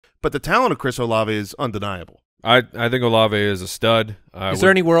but the talent of Chris Olave is undeniable. I think Olave is a stud. Is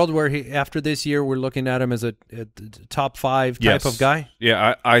there any world where after this year we're looking at him as a top 5 type of guy?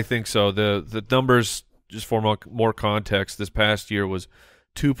 Yeah, I think so. The numbers, just for more context, this past year was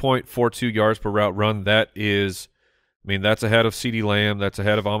 2.42 yards per route run. That is, I mean, that's ahead of CeeDee Lamb. That's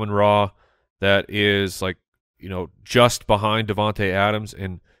ahead of Amon-Ra. That is just behind Devontae Adams,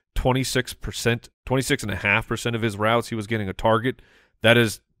 and 26.5% of his routes he was getting a target. That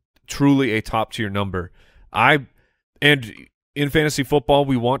is truly a top-tier number. And in fantasy football,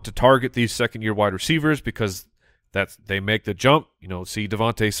 we want to target these second-year wide receivers because they make the jump. See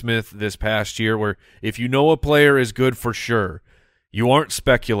Devontae Smith this past year, where if you know a player is good for sure, you aren't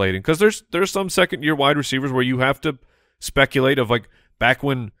speculating, because there's some second-year wide receivers where you have to speculate. Of like back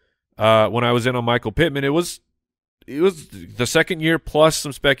when I was in on Michael Pittman, it was the second year plus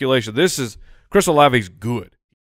some speculation. This is Chris Olave's good.